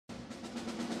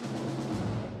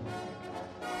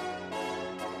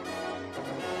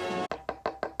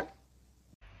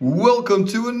Welcome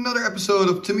to another episode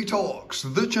of Timmy Talks,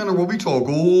 the channel where we talk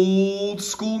old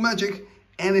school magic,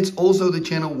 and it's also the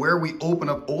channel where we open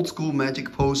up old school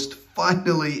magic posts.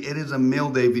 Finally, it is a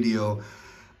mail day video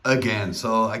again.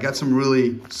 So I got some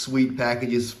really sweet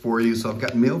packages for you. So I've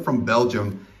got mail from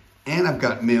Belgium and I've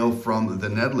got mail from the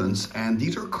Netherlands, and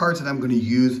these are cards that I'm going to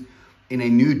use in a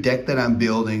new deck that I'm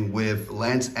building with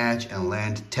Land's Edge and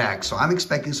Land Tax. So I'm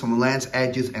expecting some Land's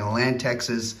Edges and Land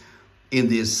Taxes in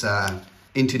this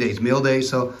in today's mail day.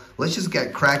 So let's just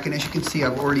get cracking. As you can see,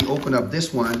 I've already opened up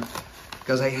this one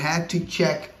because I had to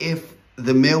check if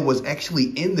the mail was actually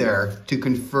in there to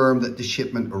confirm that the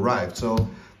shipment arrived. So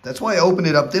that's why I opened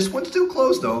it up. This one's still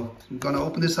closed though. I'm gonna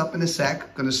open this up in a sec. I'm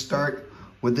gonna start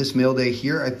with this mail day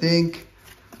here. I think,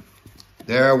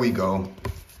 there we go.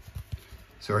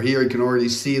 So here you can already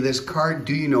see this card.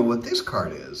 Do you know what this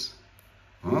card is?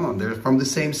 Oh, they're from the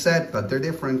same set, but they're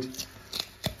different.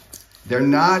 They're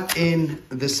not in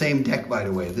the same deck, by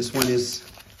the way. This one is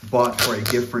bought for a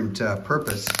different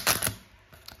purpose.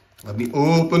 Let me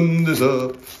open this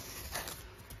up.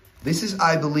 This is,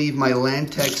 I believe, my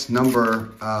land text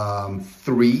number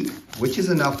 3, which is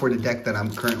enough for the deck that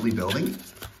I'm currently building.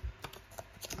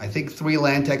 I think 3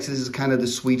 land texts is kind of the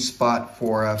sweet spot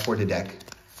for the deck.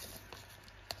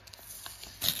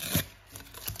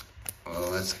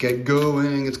 Let's get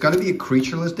going. It's going to be a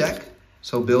creatureless deck.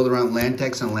 So build around Land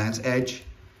Tax and Land's Edge.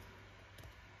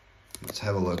 Let's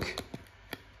have a look.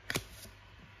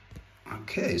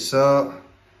 Okay, so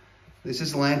this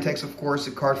is Land Tax, of course,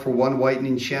 a card for 1 white and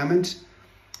enchantment.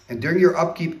 And during your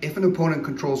upkeep, if an opponent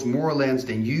controls more lands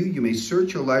than you may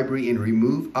search your library and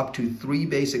remove up to 3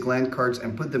 basic land cards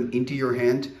and put them into your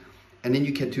hand. And then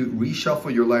you get to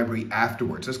reshuffle your library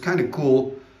afterwards. So it's kind of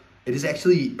cool. It is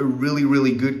actually a really,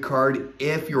 really good card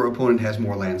if your opponent has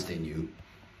more lands than you.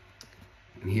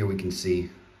 And here we can see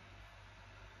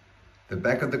the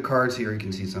back of the cards. Here you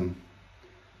can see some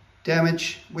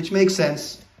damage, which makes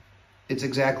sense. It's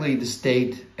exactly the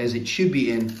state as it should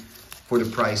be in for the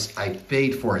price I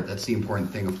paid for it. That's the important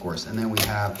thing, of course. And then we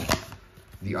have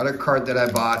the other card that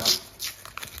I bought.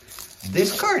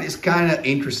 This card is kind of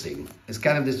interesting. It's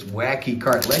kind of this wacky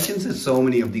card. Legends has so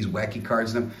many of these wacky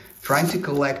cards, and I'm trying to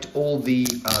collect all the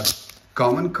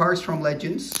common cards from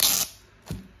Legends.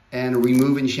 And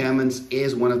Remove Enchantments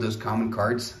is one of those common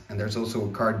cards. And there's also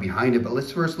a card behind it. But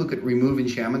let's first look at Remove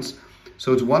Enchantments.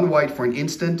 So it's 1 white for an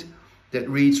instant that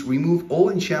reads, remove all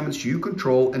enchantments you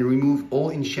control and remove all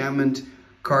enchantment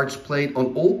cards played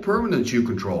on all permanents you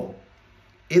control.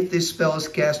 If this spell is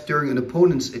cast during an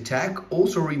opponent's attack,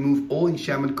 also remove all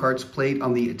enchantment cards played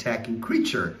on the attacking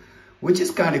creature. Which is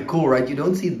kind of cool, right? You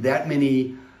don't see that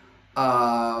many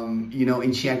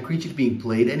enchant creatures being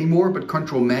played anymore, but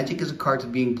Control Magic is a card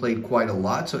that's being played quite a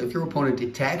lot. So if your opponent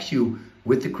attacks you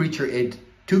with the creature it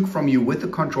took from you with the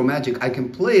Control Magic, I can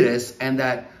play this and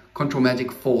that Control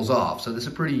Magic falls off. So that's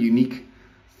a pretty unique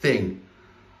thing.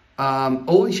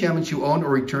 All enchantments you own or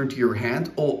return to your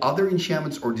hand. All other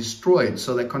enchantments are destroyed,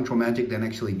 so that Control Magic then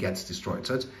actually gets destroyed.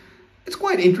 So it's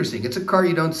quite interesting. It's a card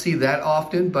you don't see that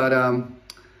often, but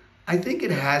I think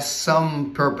it has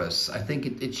some purpose. I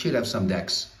think it should have some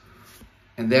decks.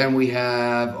 And then we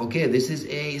have, okay, this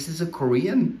is a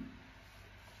Korean.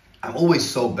 I'm always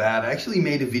so bad. I actually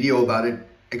made a video about it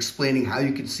explaining how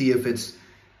you can see if it's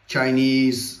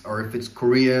Chinese or if it's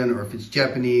Korean or if it's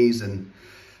Japanese. And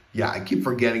yeah, I keep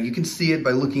forgetting. You can see it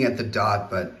by looking at the dot,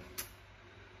 but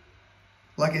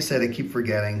like I said, I keep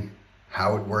forgetting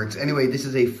how it works. Anyway, this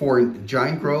is a 4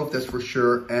 Giant Growth, that's for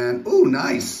sure. And, oh,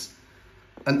 nice.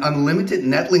 An unlimited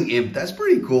Nettling Imp. That's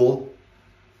pretty cool.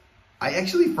 I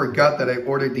actually forgot that I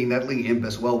ordered the Nettling Imp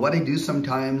as well. What I do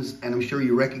sometimes, and I'm sure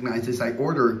you recognize this, I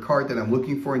order a card that I'm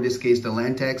looking for, in this case the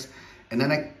Land Tax, and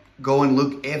then I go and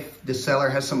look if the seller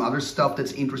has some other stuff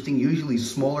that's interesting, usually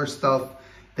smaller stuff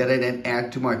that I then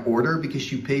add to my order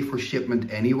because you pay for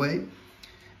shipment anyway.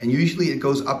 And usually it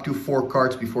goes up to 4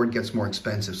 cards before it gets more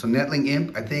expensive. So Nettling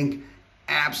Imp, I think,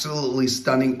 absolutely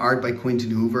stunning art by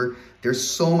Quentin Hoover. There's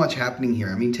so much happening here.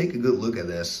 I mean, take a good look at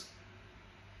this.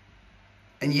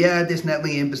 And yeah, this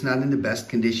Nettling Imp is not in the best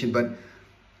condition, but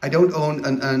I don't own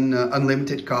an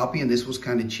unlimited copy, and this was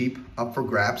kind of cheap, up for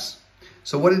grabs.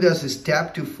 So what it does is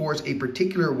tap to force a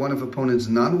particular one of opponent's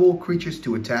non-wall creatures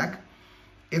to attack.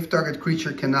 If target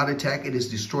creature cannot attack, it is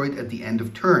destroyed at the end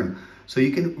of turn. So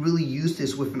you can really use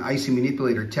this with an Icy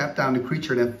Manipulator. Tap down the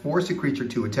creature, then force a creature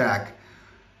to attack.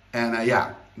 And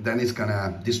yeah, then it's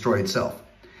gonna destroy itself.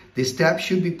 This tap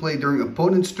should be played during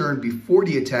opponent's turn before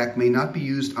the attack, may not be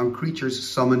used on creatures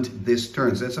summoned this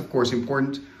turn. So that's of course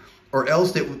important, or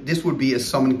else this would be a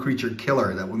summoned creature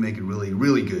killer. That would make it really,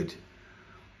 really good.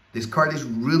 This card is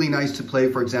really nice to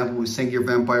play, for example, with Sengir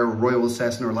Vampire or Royal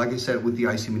Assassin, or like I said, with the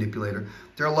Icy Manipulator.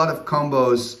 There are a lot of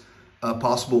combos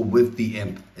possible with the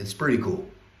Imp. It's pretty cool.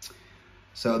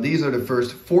 So these are the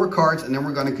first 4 cards, and then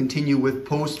we're going to continue with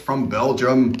Post from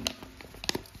Belgium.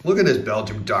 Look at this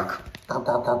Belgium duck.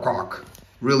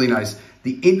 Really nice.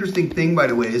 The interesting thing, by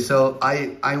the way, is so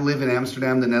I live in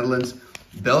Amsterdam, the Netherlands.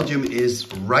 Belgium is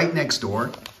right next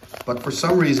door. But for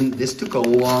some reason, this took a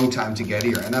long time to get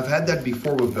here. And I've had that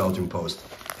before with Belgian Post.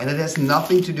 And it has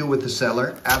nothing to do with the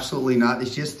seller. Absolutely not.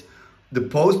 It's just the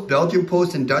post, Belgian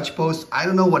Post and Dutch Post. I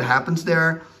don't know what happens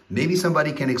there. Maybe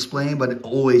somebody can explain, but it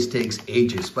always takes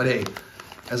ages. But hey,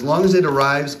 as long as it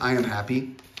arrives, I am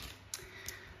happy.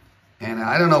 And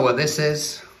I don't know what this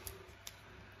is.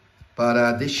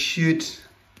 But this should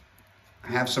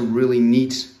have some really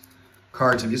neat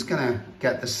cards. I'm just going to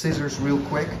get the scissors real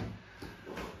quick.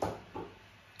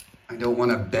 I don't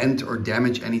want to bend or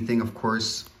damage anything, of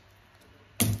course,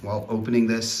 while opening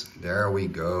this. There we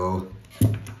go.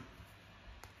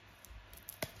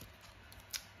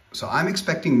 So I'm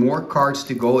expecting more cards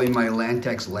to go in my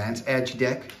Lantex Lance Edge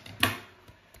deck,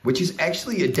 which is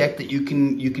actually a deck that you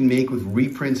can make with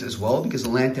reprints as well, because the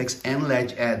Lantex and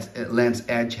Lance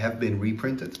Edge have been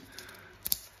reprinted.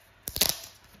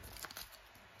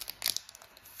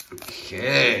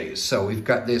 Okay, so we've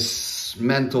got this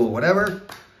mental whatever.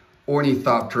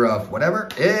 Ornithoptera, whatever.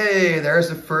 Hey, there's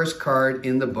the first card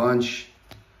in the bunch.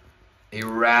 A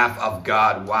Wrath of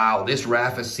God. Wow, this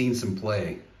Wrath has seen some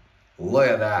play. Look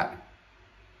at that.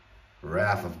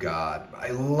 Wrath of God. I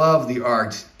love the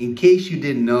art. In case you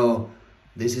didn't know,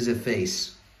 this is a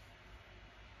face.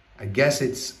 I guess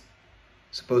it's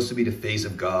supposed to be the face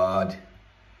of God.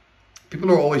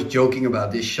 People are always joking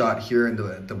about this shot here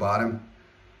at the bottom.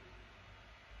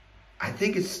 I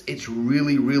think it's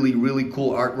really, really, really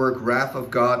cool artwork. Wrath of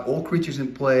God, all creatures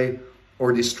in play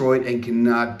or destroyed and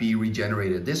cannot be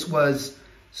regenerated. This was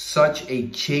such a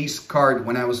chase card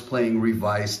when I was playing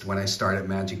Revised when I started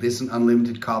Magic. This is an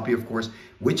unlimited copy, of course,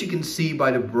 which you can see by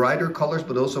the brighter colors,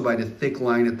 but also by the thick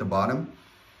line at the bottom.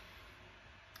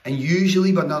 And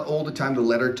usually, but not all the time, the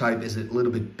letter type is a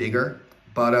little bit bigger.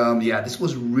 But yeah, this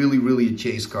was really, really a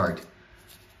chase card.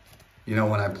 You know,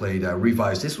 when I played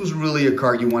Revised, this was really a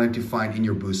card you wanted to find in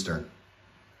your booster.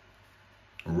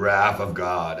 Wrath of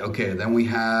God. Okay, then we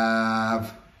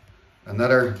have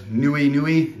another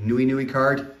Nui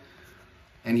card.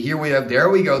 And here we have, there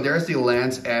we go, there's the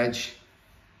Lance Edge.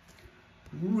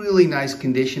 Really nice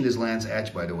condition, this Lance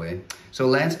Edge, by the way. So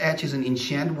Lance Edge is an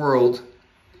enchant world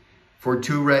for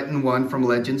 2 red and 1 from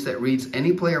Legends that reads,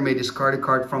 any player may discard a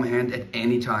card from hand at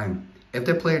any time. If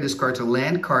that player discards a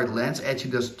land card, Lance Edge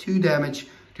does 2 damage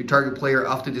to target player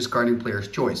after discarding player's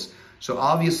choice. So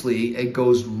obviously it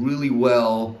goes really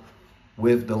well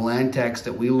with the land text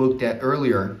that we looked at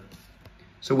earlier.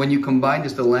 So when you combine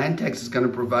this, the land text is going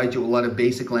to provide you a lot of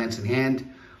basic lands in hand.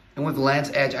 And with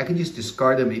Lance Edge, I can just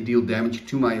discard them and deal damage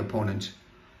to my opponent.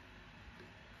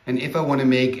 And if I want to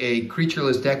make a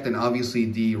creatureless deck, then obviously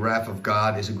the Wrath of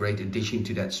God is a great addition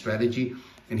to that strategy.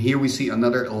 And here we see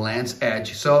another Lance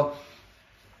Edge. So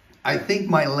I think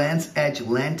my Lance Edge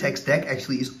Lantex deck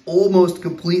actually is almost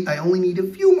complete. I only need a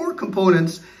few more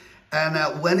components. And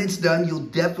when it's done, you'll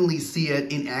definitely see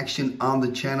it in action on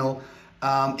the channel.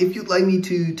 If you'd like me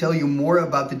to tell you more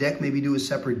about the deck, maybe do a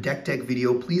separate deck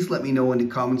video, please let me know in the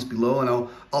comments below, and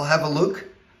I'll have a look.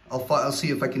 I'll see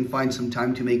if I can find some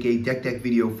time to make a deck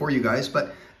video for you guys.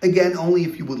 But again, only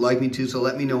if you would like me to, so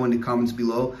let me know in the comments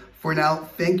below. For now,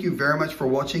 thank you very much for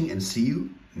watching, and see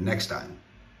you next time.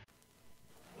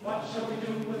 What shall we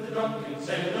do with the drunken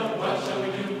sailor? What shall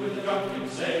we do with the drunken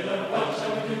sailor? What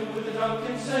shall we do with the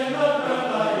drunken sailor?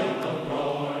 Early in the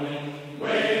morning,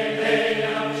 way hey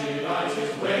and up she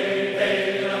rises, way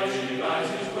hey and up she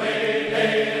rises, way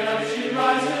hey and up she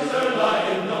rises.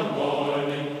 Early in the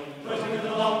morning, put him in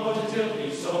the longboat until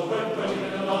he's sober. Put him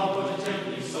in the longboat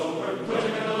until he's sober. Put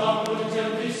him in the longboat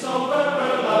until he's sober.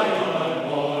 Early in the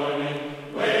morning,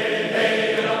 way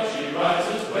hey and up she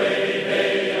rises, way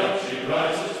hey and up she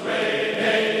rises.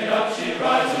 She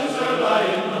rises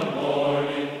early in the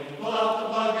morning. Pull out the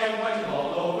plug and wet him all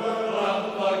over. Pull out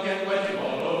the plug and wet him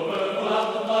all over. Pull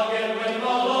out the plug and wet him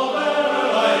all over.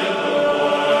 Early in the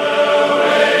morning.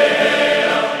 Way hey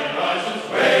up she rises.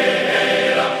 Way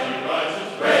hey up she rises.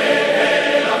 Way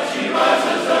hey up she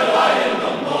rises early in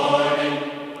the morning.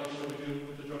 What shall we do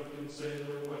with the drunken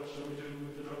sailor? What shall we do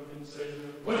with the drunken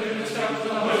sailor? Put him in the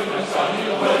scoundrel, put him in the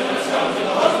scoundrel, put him in the scoundrel,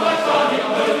 put him in the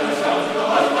scoundrel, put him in the scoundrel,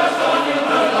 put him in the scoundrel.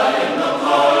 Early in the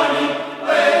morning,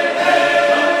 way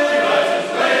hey up she rises,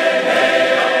 way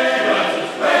hey up she rises,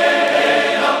 way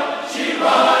hey up she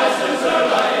rises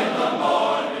early in the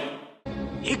morning.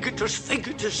 Igitus,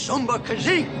 figitus, sumba,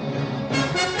 kazee.